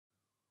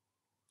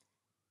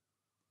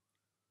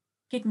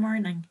Good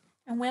morning,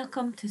 and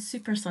welcome to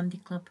Super Sunday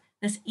Club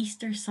this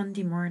Easter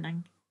Sunday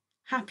morning.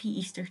 Happy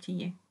Easter to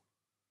you.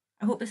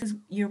 I hope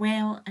you're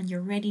well and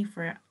you're ready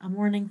for a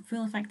morning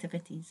full of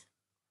activities.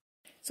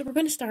 So we're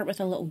going to start with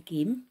a little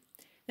game.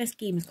 This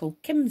game is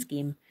called Kim's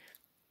Game,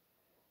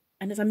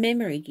 and it's a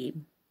memory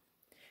game.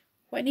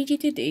 What I need you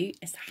to do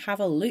is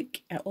have a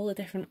look at all the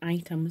different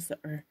items that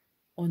are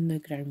on the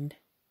ground.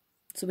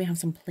 So we have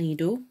some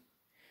Play-Doh,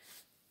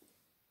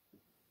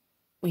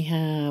 we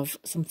have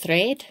some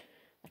thread,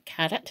 a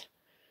carrot,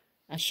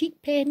 a sheet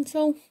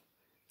pencil,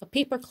 a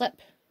paper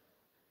clip,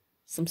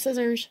 some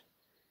scissors,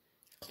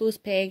 a clothes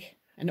peg,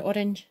 an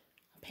orange,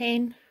 a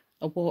pen,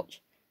 a watch,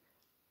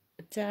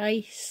 a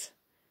dice,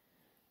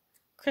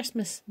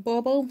 Christmas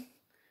bauble,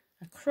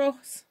 a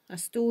cross, a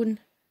stone,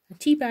 a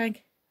tea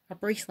bag, a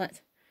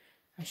bracelet,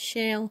 a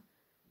shell,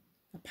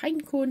 a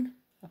pine cone,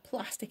 a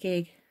plastic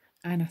egg,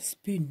 and a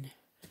spoon.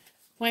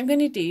 What I'm going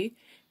to do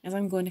is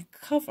I'm going to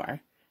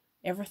cover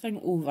everything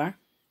over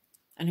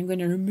and I'm going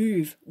to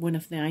remove one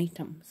of the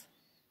items.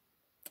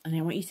 And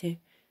I want you to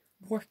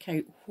work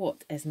out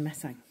what is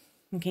missing.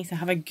 Okay, so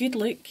have a good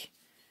look.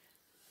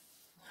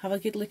 Have a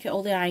good look at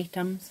all the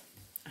items.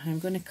 And I'm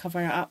going to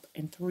cover it up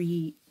in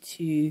 3,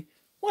 2,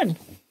 1.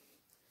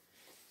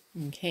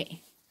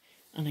 Okay,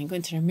 and I'm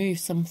going to remove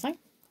something.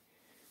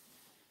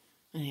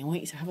 And I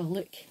want you to have a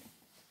look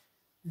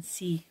and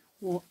see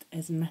what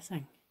is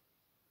missing.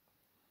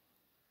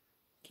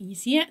 Can you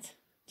see it?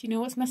 Do you know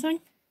what's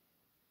missing?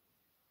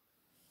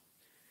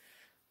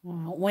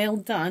 Well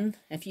done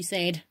if you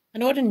said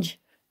an orange.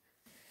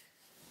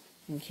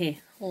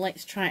 Okay,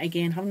 let's try it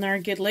again. Have another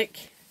good look.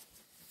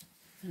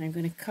 And I'm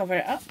going to cover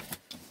it up.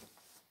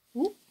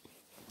 Ooh,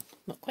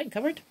 not quite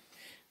covered.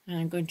 And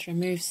I'm going to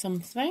remove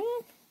something.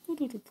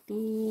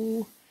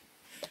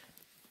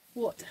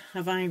 What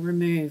have I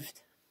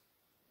removed?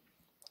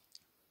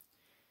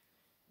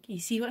 Can you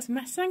see what's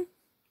missing?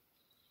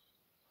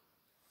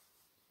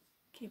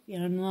 Give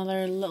you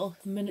another little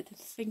minute to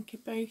think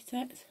about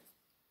it.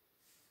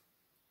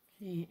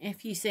 Okay,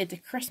 if you said the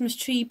Christmas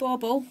tree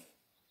bauble,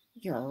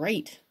 you're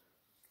right.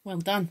 Well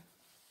done.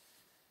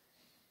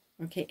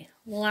 Okay,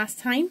 last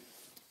time,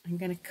 I'm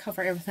going to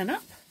cover everything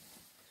up.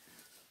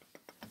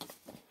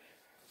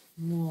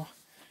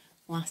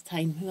 Last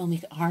time, we'll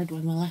make it a hard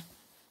one, will I?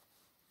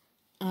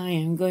 I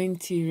am going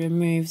to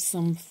remove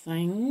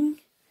something.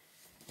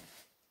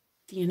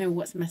 Do you know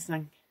what's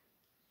missing?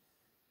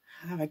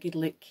 Have a good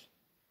look.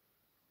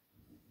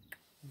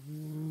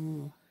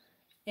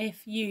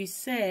 If you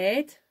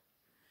said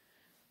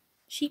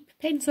sheep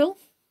pencil,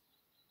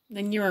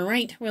 then you were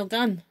right. Well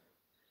done.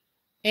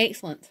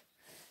 Excellent.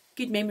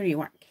 Good memory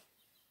work.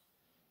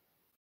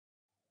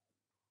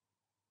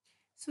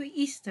 So at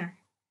Easter,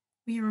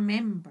 we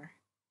remember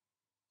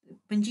that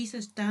when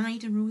Jesus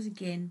died and rose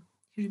again,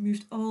 he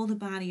removed all the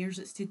barriers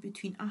that stood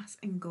between us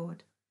and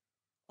God.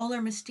 All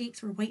our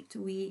mistakes were wiped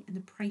away and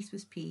the price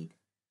was paid.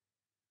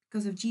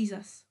 Because of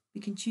Jesus,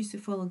 we can choose to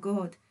follow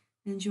God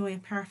and enjoy a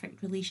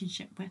perfect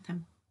relationship with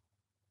him.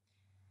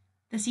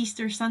 This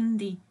Easter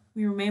Sunday,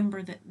 we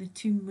remember that the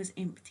tomb was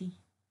empty.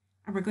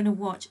 And we're going to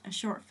watch a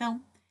short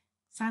film,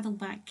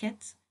 Saddleback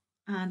Kids.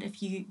 And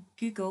if you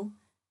Google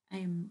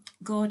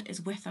God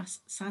is with us,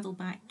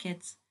 Saddleback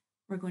Kids,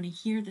 we're going to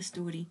hear the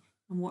story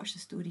and watch the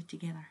story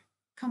together.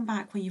 Come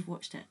back when you've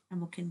watched it and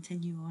we'll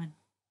continue on.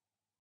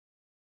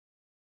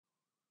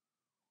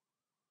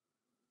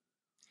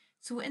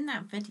 So in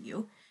that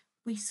video,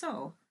 we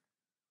saw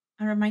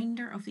a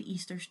reminder of the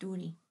Easter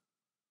story.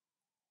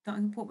 That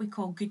on what we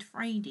call Good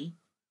Friday,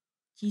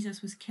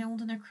 Jesus was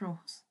killed on a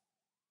cross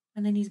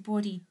and then his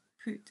body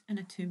put in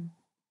a tomb.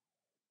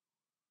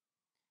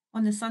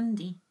 On the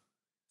Sunday,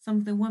 some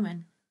of the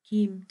women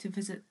came to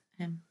visit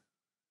him,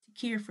 to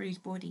care for his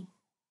body.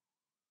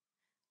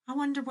 I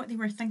wonder what they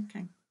were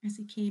thinking as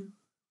they came.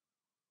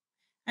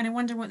 And I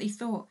wonder what they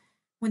thought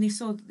when they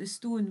saw that the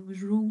stone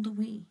was rolled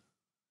away.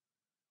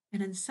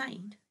 And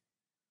inside,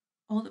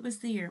 all that was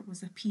there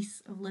was a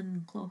piece of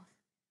linen cloth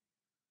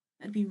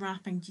that had been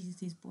wrapping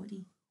Jesus'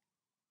 body.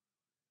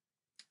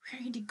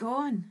 Where had he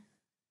gone?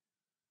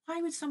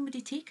 Why would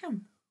somebody take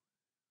him?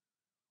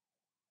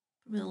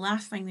 But the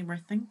last thing they were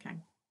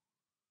thinking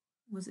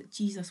was that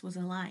Jesus was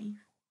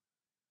alive.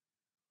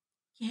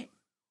 Yet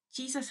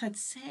Jesus had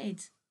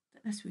said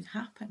that this would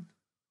happen.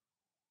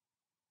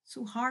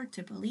 So hard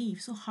to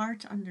believe, so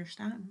hard to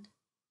understand.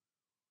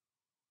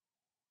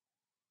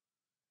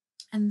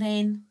 And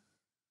then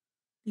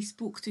they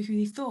spoke to who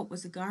they thought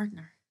was the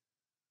gardener.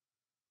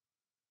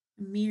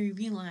 And Mary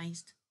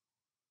realised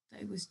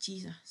that it was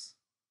Jesus.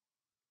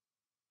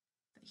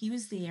 That he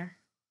was there,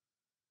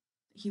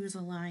 that he was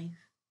alive.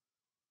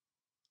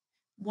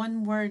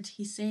 One word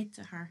he said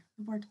to her,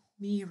 the word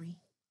Mary,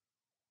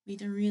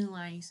 made her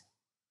realise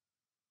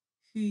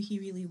who he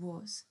really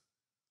was.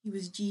 He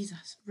was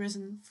Jesus,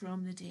 risen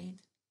from the dead.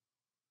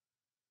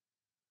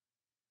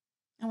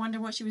 I wonder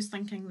what she was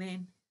thinking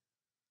then.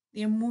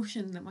 The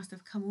emotion that must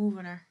have come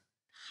over her.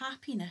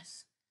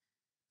 Happiness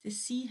to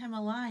see him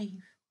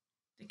alive.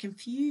 The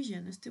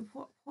confusion as to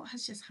what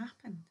has just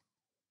happened.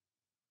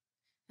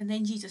 And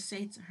then Jesus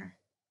said to her,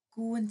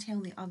 "Go and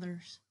tell the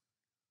others.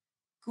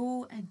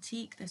 Go and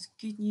take this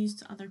good news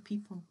to other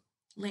people.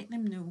 Let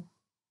them know."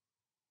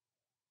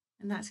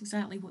 And that's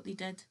exactly what they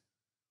did.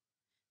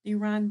 They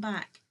ran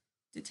back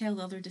to tell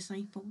the other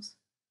disciples.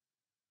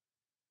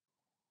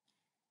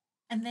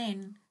 And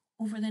then,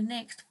 over the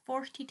next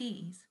 40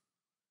 days,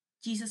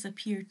 Jesus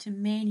appeared to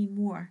many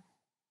more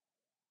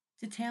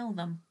to tell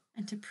them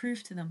and to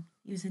prove to them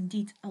he was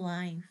indeed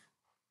alive.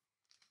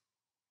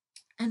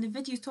 And the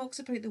video talks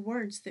about the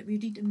words that we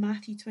read in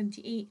Matthew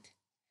 28.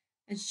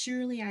 "And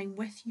surely I'm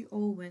with you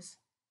always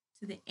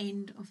to the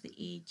end of the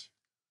age."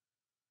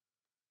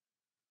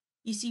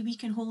 You see, we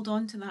can hold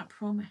on to that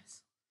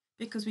promise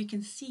because we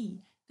can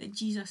see that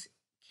Jesus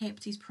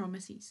kept his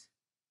promises,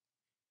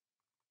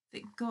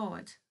 that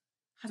God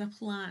had a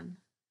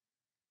plan,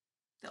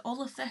 that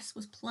all of this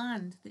was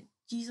planned, that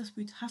Jesus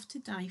would have to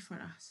die for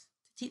us,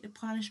 to take the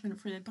punishment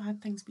for the bad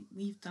things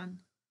we've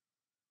done,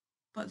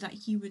 but that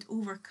he would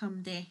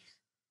overcome death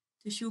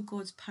to show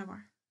God's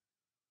power.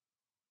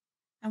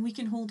 And we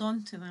can hold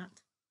on to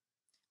that.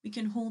 We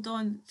can hold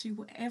on through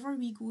whatever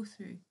we go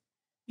through.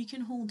 We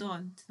can hold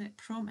on to that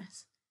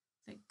promise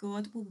that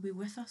God will be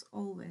with us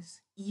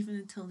always, even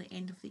until the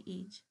end of the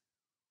age.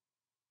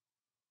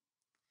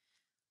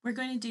 We're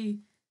going to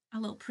do a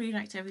little prayer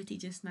activity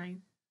just now.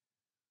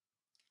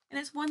 And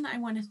it's one that I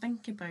want to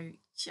think about.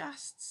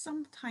 Just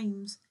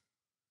sometimes,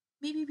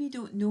 maybe we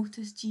don't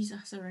notice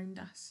Jesus around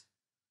us.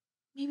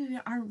 Maybe we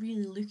aren't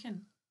really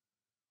looking.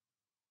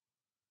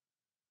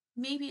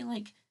 Maybe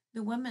like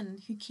the women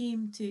who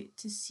came to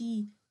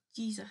see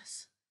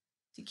Jesus,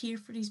 to care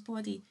for his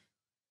body,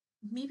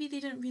 maybe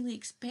they didn't really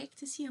expect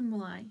to see him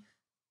alive.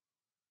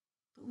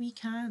 But we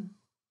can.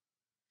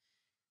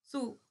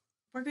 So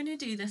we're going to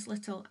do this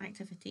little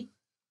activity.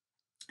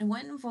 And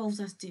what it involves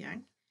us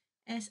doing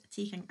is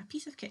taking a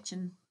piece of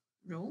kitchen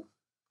roll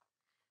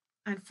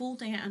and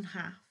folding it in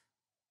half.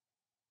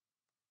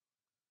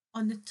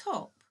 On the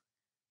top,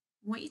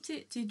 I want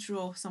you to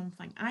draw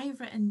something. I've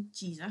written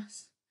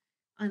Jesus,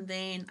 and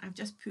then I've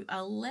just put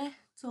a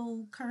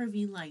little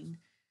curvy line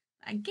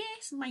that I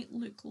guess might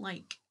look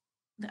like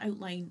the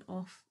outline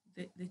of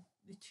the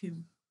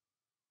tomb.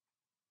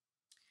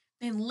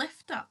 Then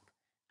lift up,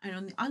 and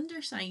on the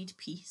underside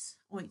piece,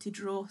 I want to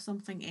draw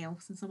something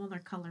else in some other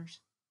colours.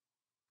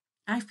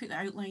 I've put the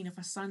outline of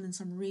a sun and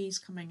some rays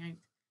coming out,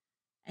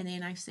 and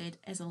then I've said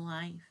 "is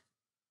alive."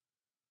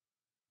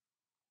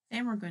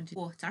 Then we're going to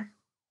water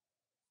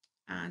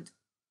and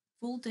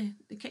fold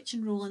the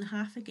kitchen roll in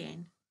half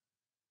again,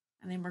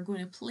 and then we're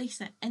going to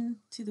place it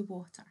into the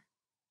water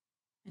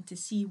and to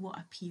see what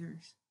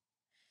appears.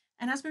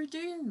 And as we're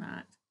doing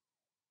that,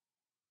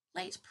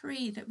 let's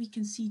pray that we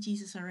can see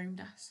Jesus around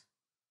us.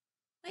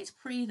 Let's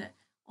pray that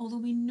although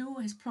we know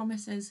his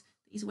promise is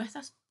that he's with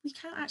us, we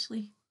can't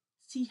actually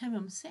see him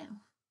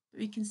himself, but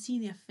we can see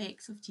the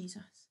effects of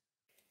Jesus.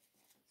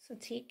 So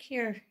take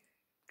your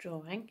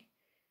drawing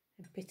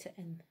and put it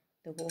in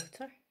the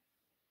water,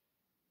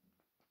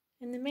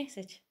 and the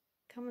message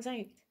comes out.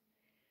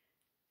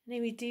 And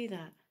then we do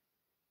that.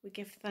 We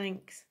give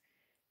thanks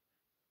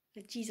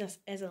that Jesus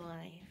is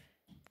alive,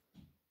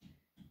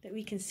 that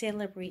we can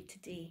celebrate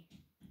today,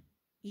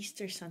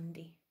 Easter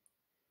Sunday.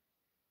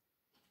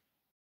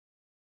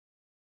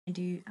 And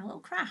do a little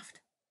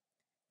craft.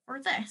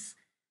 For this,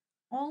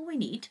 all we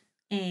need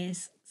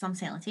is some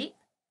sellotape,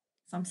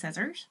 some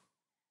scissors,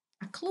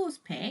 a clothes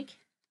peg,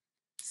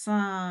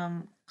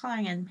 some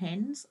colouring in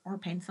pens or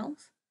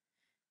pencils,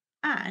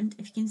 and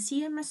if you can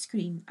see on my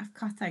screen, I've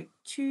cut out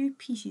 2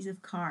 pieces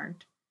of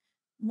card.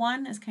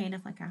 One is kind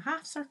of like a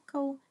half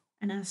circle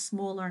and a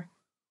smaller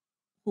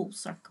whole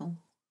circle.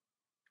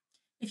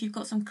 If you've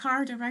got some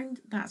card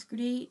around, that's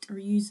great, or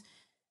use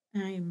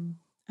a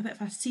bit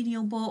of a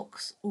cereal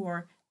box,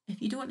 or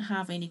if you don't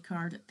have any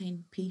card,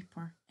 then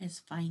paper is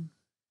fine.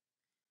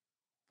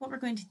 What we're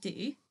going to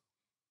do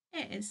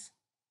is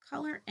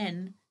colour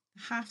in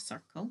the half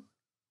circle,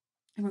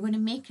 and we're going to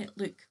make it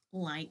look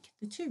like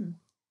the tomb.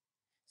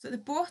 So at the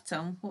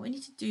bottom, what we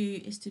need to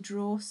do is to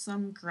draw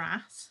some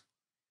grass.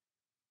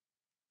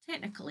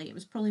 Technically, it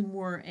was probably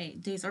more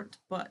desert,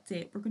 but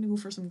we're going to go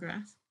for some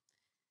grass.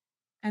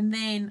 And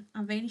then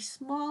a very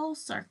small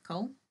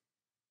circle,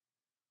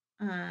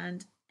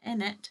 and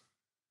in it,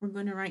 we're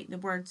going to write the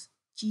words,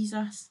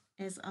 "Jesus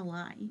is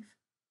alive."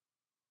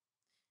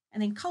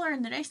 And then colour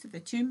in the rest of the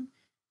tomb.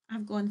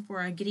 I've gone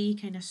for a grey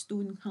kind of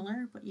stone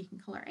colour, but you can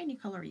colour any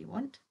colour you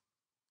want.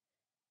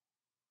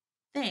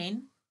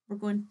 Then we're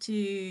going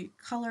to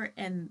colour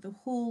in the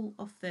whole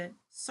of the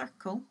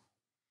circle,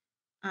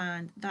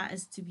 and that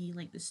is to be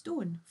like the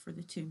stone for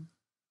the tomb.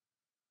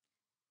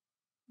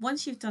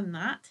 Once you've done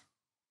that,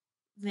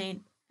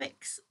 then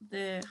fix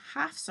the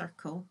half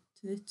circle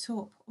to the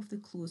top of the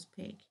clothes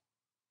peg.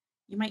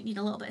 You might need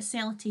a little bit of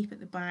sellotape at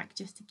the back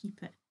just to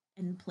keep it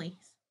in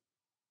place.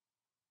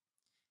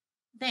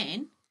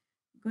 Then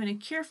I'm going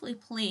to carefully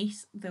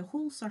place the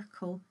whole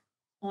circle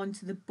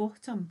onto the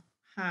bottom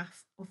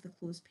half of the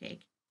clothes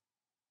peg.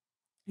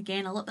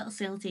 Again, a little bit of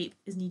sellotape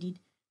is needed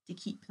to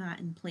keep that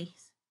in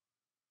place.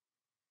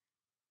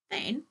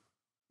 Then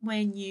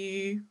when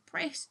you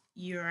press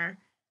your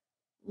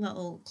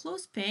little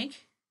clothes peg,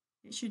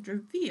 it should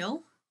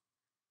reveal,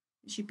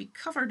 it should be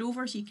covered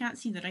over so you can't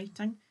see the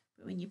writing,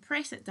 but when you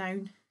press it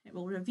down, it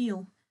will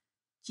reveal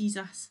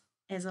Jesus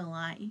is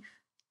alive.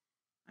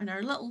 And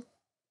our little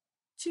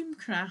tomb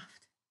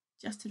craft,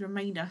 just to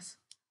remind us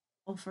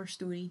of our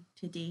story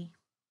today.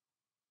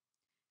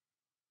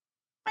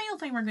 Final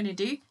thing we're going to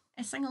do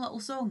is sing a little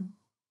song.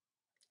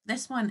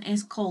 This one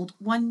is called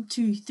 1,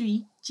 2,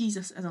 3,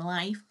 Jesus is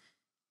alive.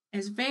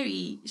 It's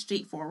very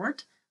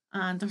straightforward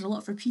and there's a lot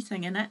of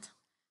repeating in it.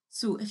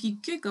 So if you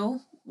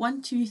Google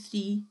 1, 2,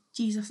 3,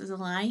 Jesus is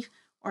alive,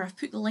 or I've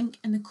put the link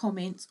in the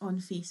comments on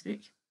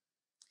Facebook,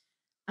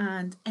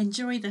 and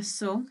enjoy this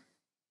song.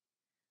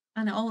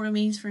 And it all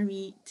remains for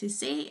me to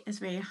say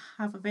is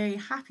have a very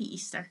happy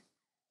Easter,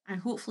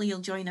 and hopefully you'll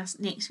join us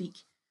next week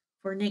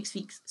for next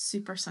week's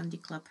Super Sunday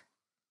Club.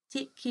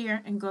 Take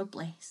care and God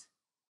bless.